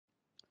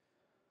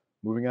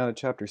Moving on to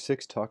chapter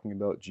 6, talking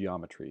about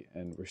geometry,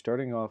 and we're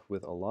starting off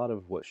with a lot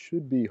of what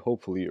should be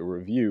hopefully a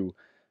review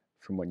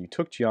from when you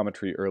took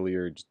geometry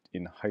earlier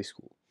in high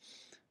school.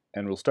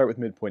 And we'll start with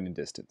midpoint and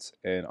distance.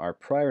 And our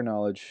prior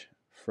knowledge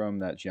from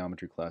that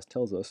geometry class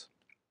tells us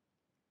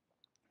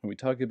when we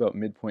talk about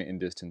midpoint and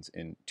distance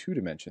in 2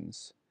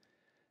 dimensions,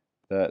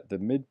 that the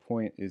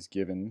midpoint is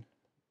given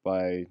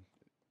by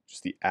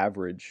just the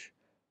average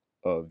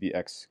of the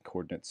x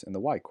coordinates and the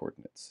y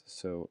coordinates.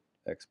 So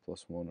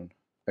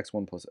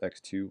x1 plus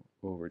x2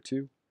 over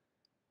 2,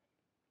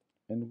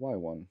 and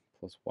y1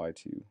 plus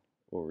y2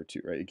 over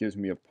 2, right? It gives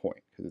me a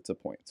point because it's a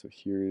point. So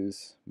here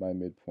is my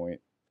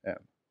midpoint M,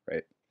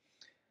 right?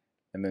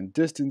 And then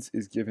distance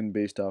is given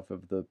based off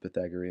of the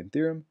Pythagorean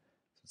theorem.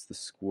 So it's the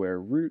square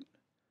root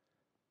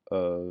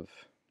of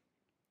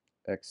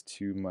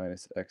x2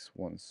 minus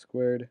x1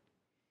 squared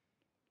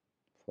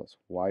plus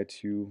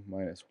y2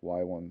 minus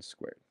y1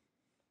 squared.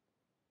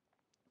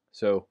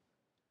 So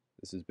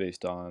this is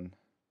based on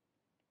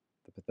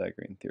the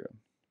Pythagorean theorem.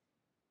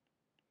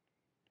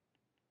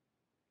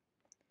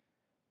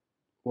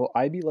 Well,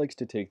 IB likes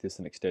to take this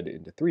and extend it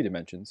into 3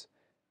 dimensions.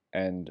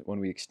 And when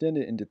we extend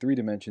it into 3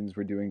 dimensions,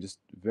 we're doing just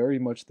very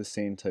much the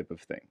same type of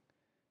thing.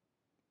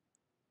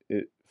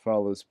 It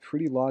follows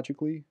pretty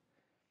logically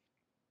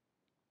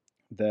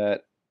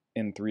that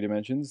in 3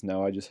 dimensions,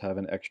 now I just have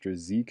an extra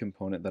z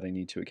component that I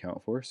need to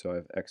account for. So I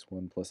have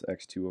x1 plus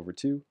x2 over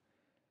 2.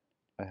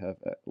 I have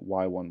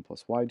y1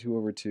 plus y2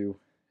 over 2.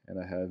 And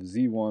I have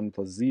z1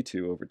 plus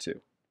z2 over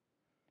 2.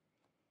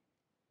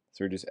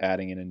 So we're just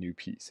adding in a new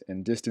piece.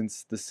 And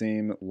distance, the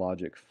same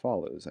logic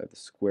follows. I have the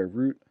square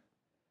root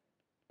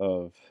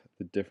of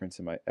the difference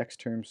in my x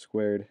term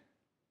squared,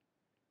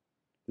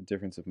 the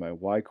difference of my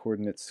y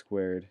coordinates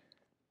squared,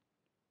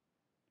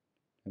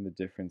 and the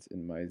difference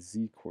in my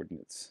z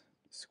coordinates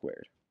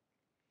squared.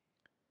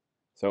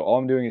 So all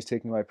I'm doing is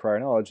taking my prior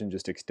knowledge and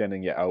just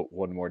extending it out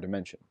one more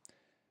dimension.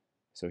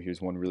 So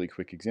here's one really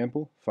quick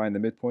example. Find the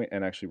midpoint,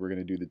 and actually we're going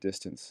to do the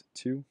distance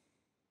too.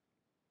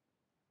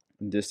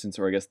 And distance,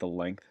 or I guess the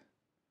length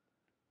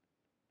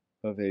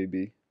of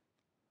AB,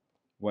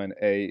 when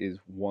A is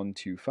 1,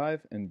 2,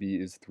 5 and B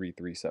is 3,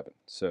 3, 7.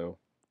 So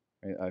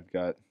right, I've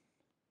got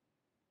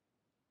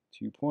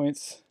 2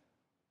 points.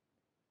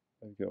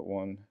 I've got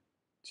 1,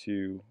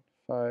 2,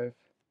 5,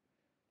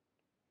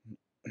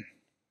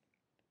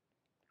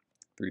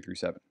 3, 3,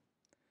 7.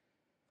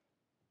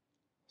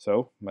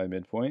 So my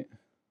midpoint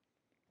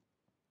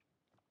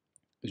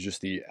is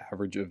just the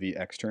average of the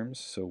x terms,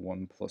 so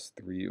 1 plus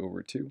 3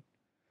 over 2.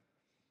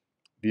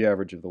 The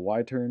average of the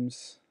y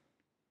terms,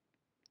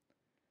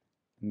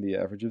 and the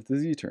average of the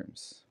z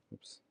terms.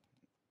 Oops.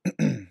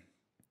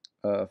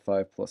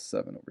 5 plus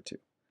 7 over 2.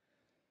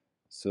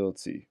 So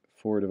let's see,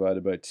 4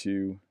 divided by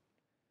 2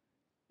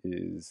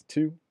 is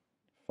 2,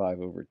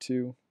 5 over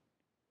 2,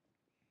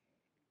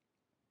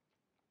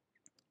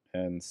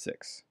 and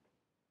 6.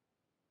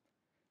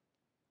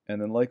 And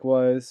then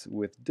likewise,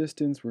 with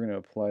distance, we're going to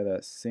apply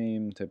that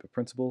same type of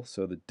principle.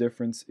 So the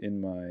difference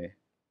in my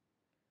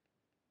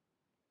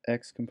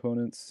x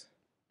components,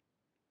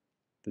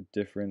 the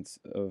difference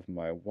of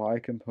my y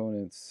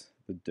components,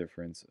 the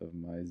difference of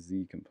my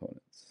z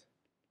components.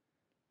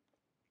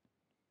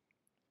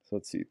 So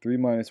let's see, 3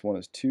 minus 1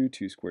 is 2,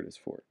 2 squared is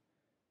 4.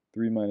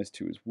 3 minus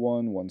 2 is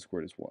 1, 1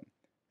 squared is 1.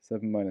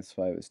 7 minus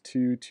 5 is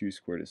 2, 2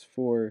 squared is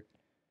 4.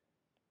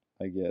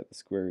 I get the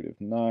square root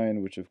of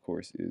 9, which of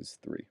course is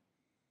 3.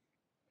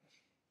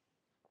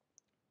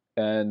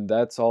 And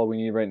that's all we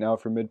need right now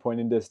for midpoint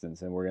and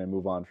distance, and we're going to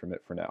move on from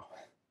it for now.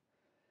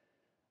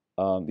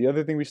 The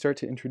other thing we start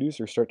to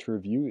introduce or start to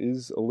review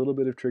is a little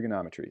bit of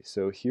trigonometry.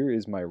 So here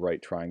is my right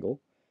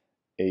triangle,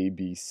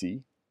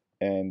 ABC,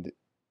 and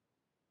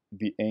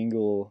the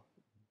angle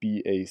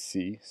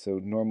BAC.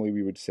 So normally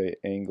we would say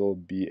angle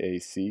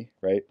BAC,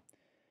 right?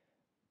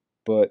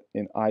 But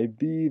in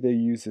IB, they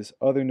use this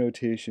other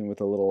notation with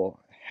a little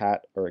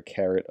hat or a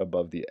caret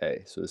above the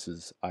A. So this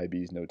is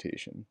IB's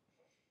notation.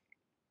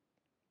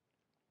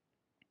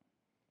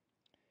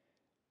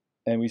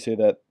 And we say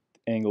that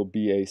angle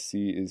BAC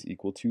is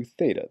equal to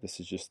theta.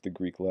 This is just the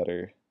Greek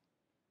letter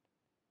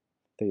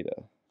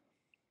theta.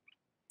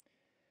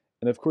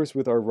 And of course,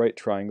 with our right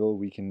triangle,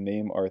 we can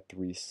name our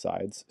 3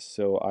 sides.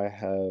 So I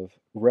have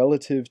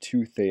relative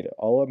to theta.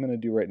 All I'm going to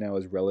do right now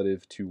is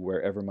relative to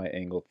wherever my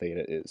angle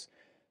theta is.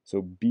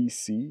 So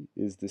BC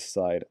is the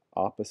side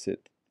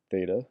opposite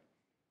theta.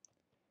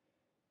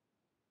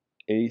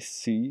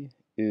 AC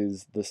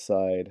is the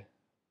side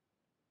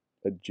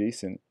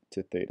adjacent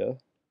to theta.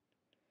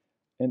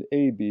 And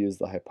AB is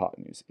the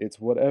hypotenuse. It's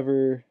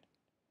whatever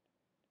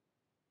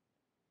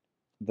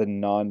the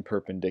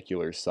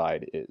non-perpendicular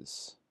side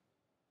is.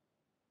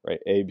 Right?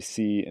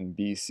 ABC and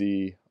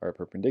BC are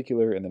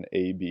perpendicular, and then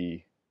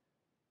AB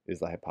is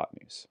the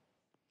hypotenuse.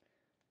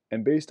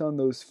 And based on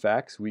those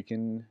facts, we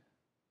can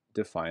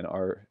define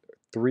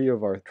 3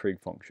 of our trig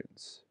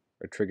functions,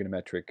 or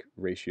trigonometric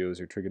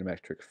ratios or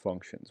trigonometric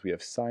functions. We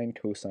have sine,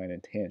 cosine,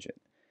 and tangent.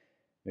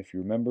 And if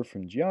you remember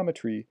from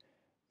geometry,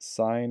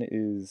 sine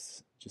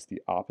is just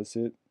the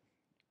opposite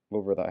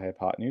over the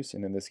hypotenuse,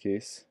 and in this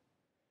case,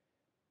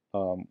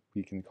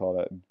 we can call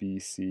that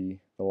BC,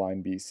 the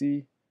line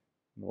BC,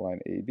 and the line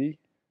AB.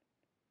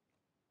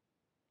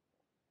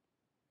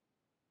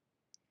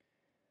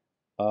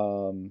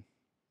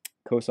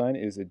 Cosine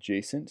is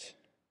adjacent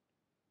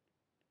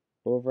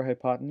over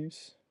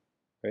hypotenuse,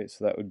 right?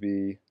 So that would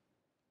be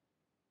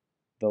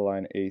the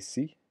line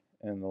AC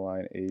and the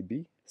line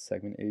AB,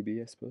 segment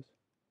AB, I suppose.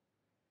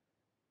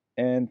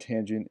 And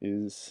tangent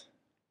is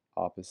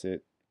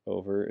opposite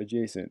over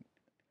adjacent.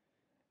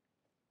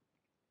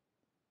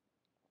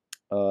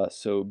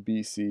 So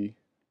BC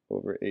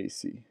over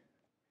AC.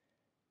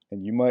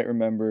 And you might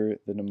remember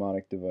the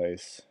mnemonic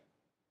device.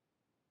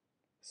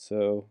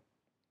 So,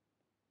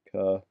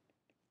 ka,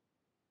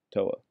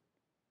 toa.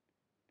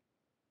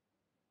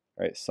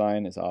 Right,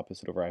 sine is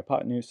opposite over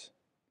hypotenuse.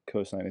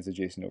 Cosine is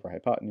adjacent over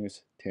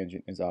hypotenuse.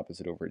 Tangent is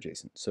opposite over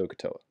adjacent. So,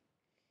 katoa.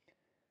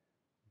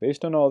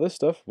 Based on all this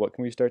stuff, what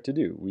can we start to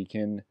do? We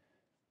can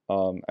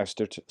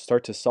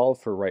start to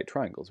solve for right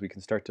triangles. We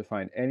can start to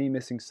find any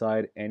missing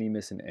side, any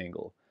missing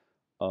angle.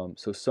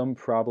 So some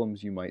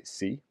problems you might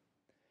see,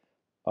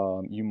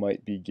 you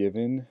might be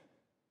given,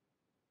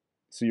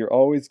 so you're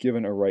always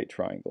given a right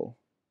triangle.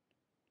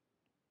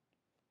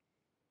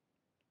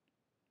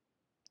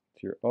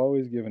 So you're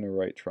always given a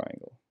right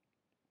triangle.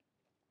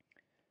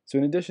 So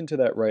in addition to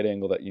that right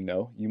angle that you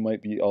know, you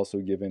might be also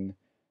given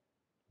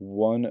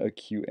one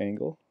acute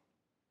angle,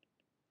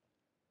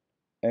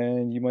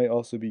 and you might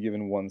also be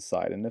given one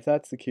side. And if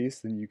that's the case,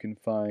 then you can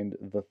find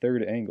the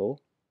third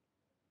angle,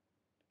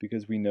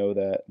 because we know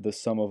that the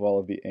sum of all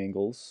of the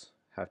angles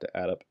have to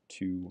add up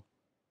to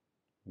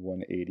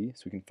 180.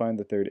 So we can find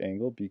the third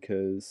angle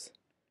because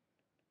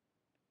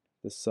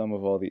the sum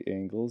of all the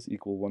angles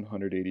equal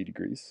 180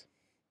 degrees.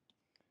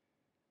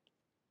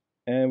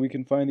 And we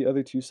can find the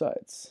other two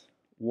sides.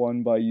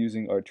 One by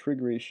using our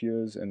trig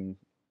ratios,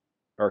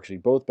 or actually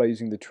both by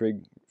using the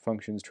trig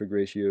functions, trig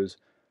ratios,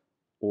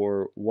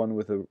 or one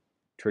with a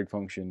trig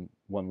function,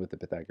 one with the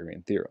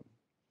Pythagorean theorem.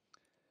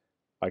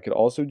 I could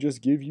also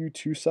just give you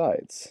two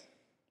sides.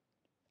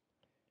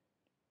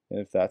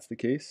 And if that's the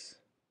case,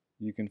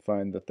 you can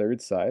find the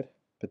third side,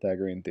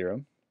 Pythagorean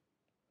theorem,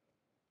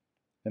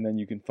 and then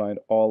you can find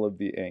all of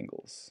the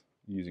angles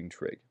using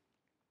trig.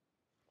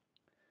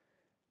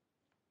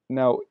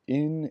 Now,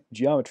 in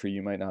geometry,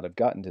 you might not have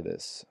gotten to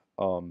this.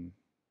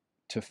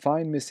 To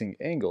find missing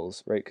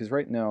angles, right, because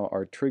right now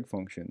our trig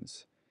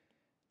functions,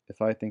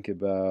 if I think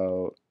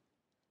about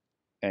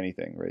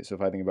anything, right, so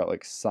if I think about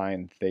like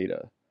sine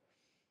theta,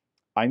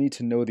 I need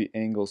to know the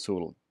angle so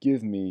it'll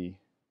give me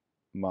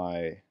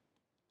my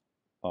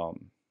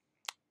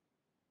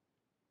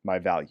my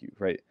value,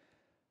 right?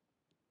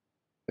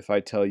 If I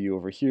tell you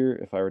over here,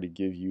 if I already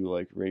give you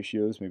like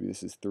ratios, maybe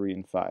this is 3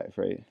 and 5,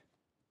 right?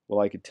 Well,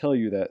 I could tell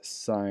you that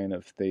sine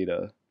of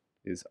theta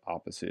is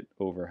opposite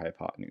over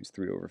hypotenuse,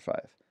 3 over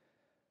 5.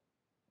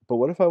 But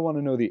what if I want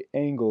to know the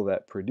angle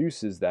that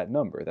produces that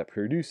number, that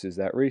produces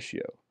that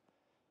ratio?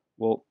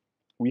 Well,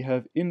 we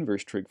have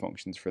inverse trig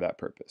functions for that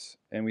purpose,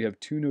 and we have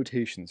two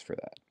notations for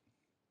that.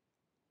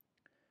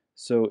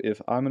 So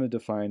if I'm going to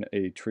define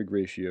a trig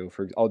ratio,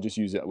 I'll just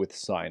use it with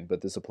sine,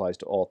 but this applies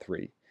to all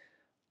three.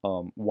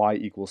 Y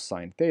equals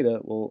sine theta,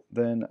 well,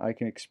 then I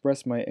can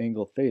express my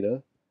angle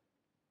theta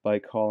by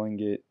calling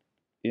it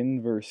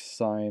inverse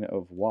sine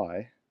of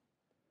y,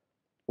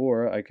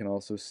 or I can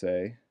also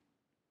say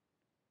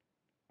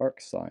arc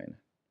sine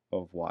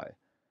of y.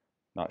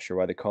 Not sure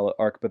why they call it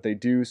arc, but they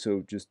do,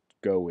 so just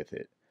go with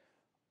it.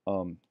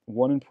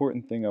 One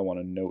important thing I want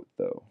to note,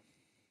 though.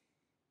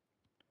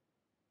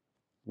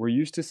 We're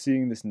used to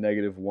seeing this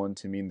 -1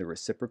 to mean the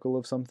reciprocal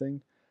of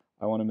something.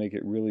 I want to make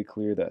it really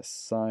clear that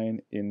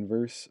sine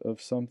inverse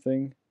of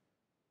something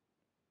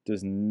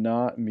does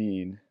not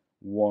mean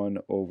 1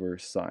 over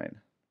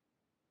sine.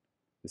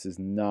 This is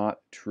not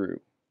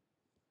true.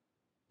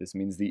 This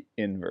means the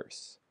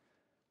inverse.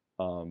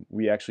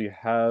 We actually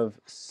have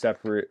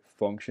separate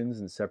functions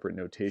and separate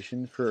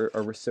notation for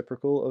a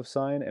reciprocal of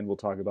sine, and we'll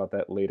talk about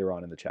that later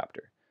on in the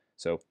chapter.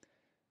 So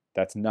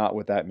that's not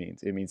what that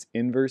means. It means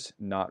inverse,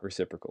 not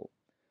reciprocal.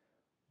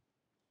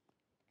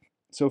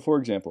 So for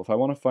example, if I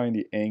want to find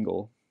the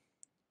angle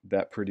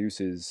that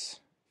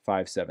produces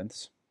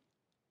 5/7,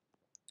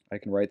 I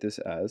can write this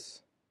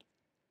as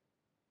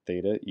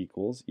theta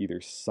equals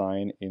either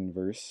sine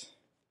inverse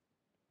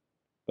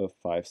of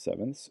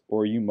 5/7,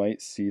 or you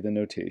might see the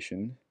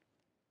notation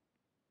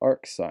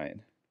arc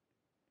sine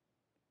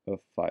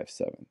of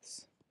 5/7.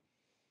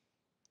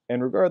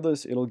 And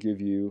regardless, it'll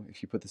give you,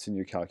 if you put this in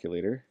your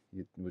calculator,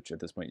 which at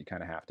this point you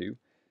kind of have to,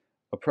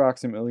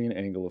 approximately an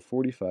angle of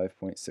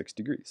 45.6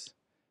 degrees.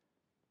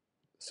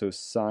 So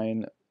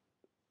sine,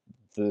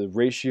 the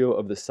ratio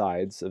of the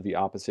sides of the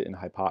opposite and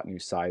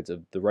hypotenuse sides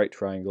of the right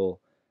triangle,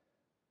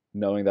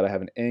 knowing that I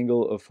have an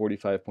angle of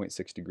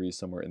 45.6 degrees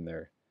somewhere in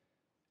there,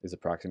 is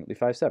approximately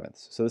 5/7.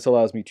 So this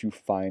allows me to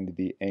find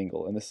the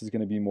angle, and this is going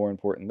to be more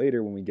important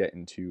later when we get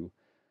into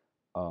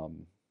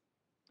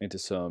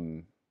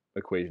some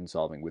equation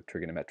solving with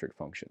trigonometric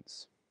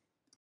functions.